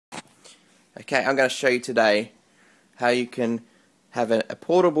Okay, I'm going to show you today how you can have a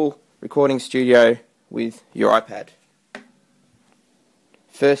portable recording studio with your iPad.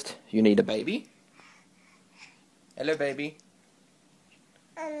 First, you need a baby. Hello, baby.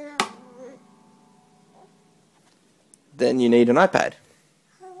 Then you need an iPad.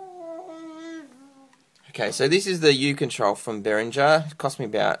 Okay, so this is the U-Contol from Behringer. It cost me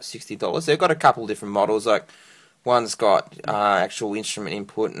about $60. They've got a couple different models, like one's got actual instrument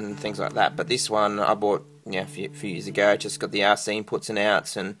input and things like that, but this one I bought a few years ago. It's just got the RC inputs and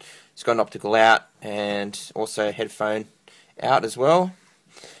outs, and it's got an optical out and also a headphone out as well.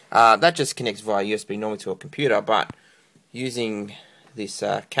 That just connects via USB normally to a computer, but using this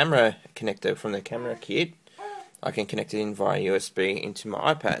camera connector from the camera kit, I can connect it in via USB into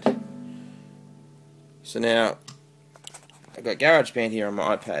my iPad. So now I've got GarageBand here on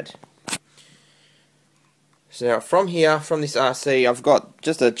my iPad. So now from here, from this RC, I've got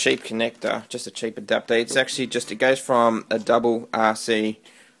just a cheap connector, just a cheap adapter. It's actually it goes from a double RC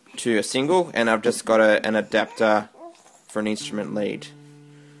to a single, and I've just got an adapter for an instrument lead.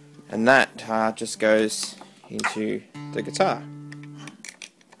 And that just goes into the guitar.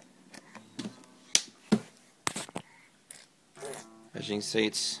 As you can see,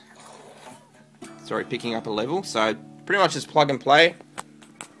 it's already picking up a level, so pretty much just plug and play,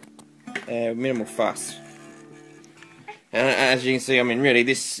 minimal fuss. And as you can see, I mean, really,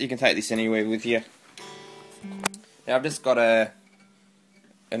 you can take this anywhere with you. Now I've just got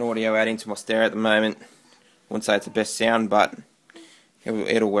an audio out into my stereo at the moment. I wouldn't say it's the best sound, but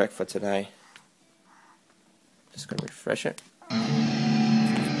it'll work for today. Just gonna refresh it. So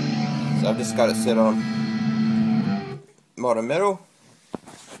I've just got it set on modern metal,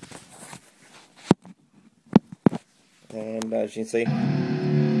 and as you can see,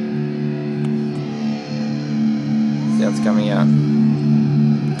 sounds coming out.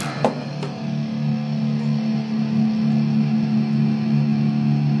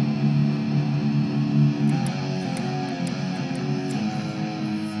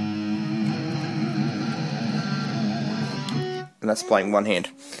 And that's playing one hand.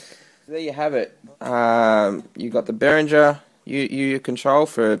 So there you have it. You got the Behringer U-Contol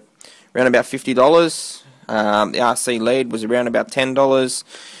for around about $50. The RC lead was around about $10.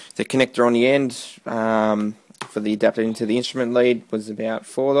 The connector on the end for the adapter into the instrument lead was about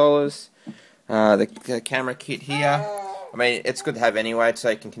 $4. The camera kit here, I mean, it's good to have anyway, so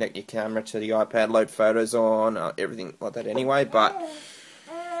you can connect your camera to the iPad, load photos on, everything like that anyway. But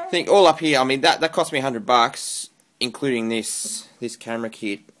I think all up here, I mean, that cost me $100, including this camera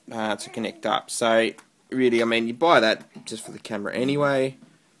kit to connect up. So really, I mean, you buy that just for the camera anyway.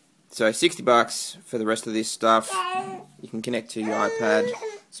 So $60 for the rest of this stuff. You can connect to your iPad.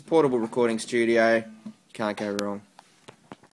 It's a portable recording studio. You can't go wrong.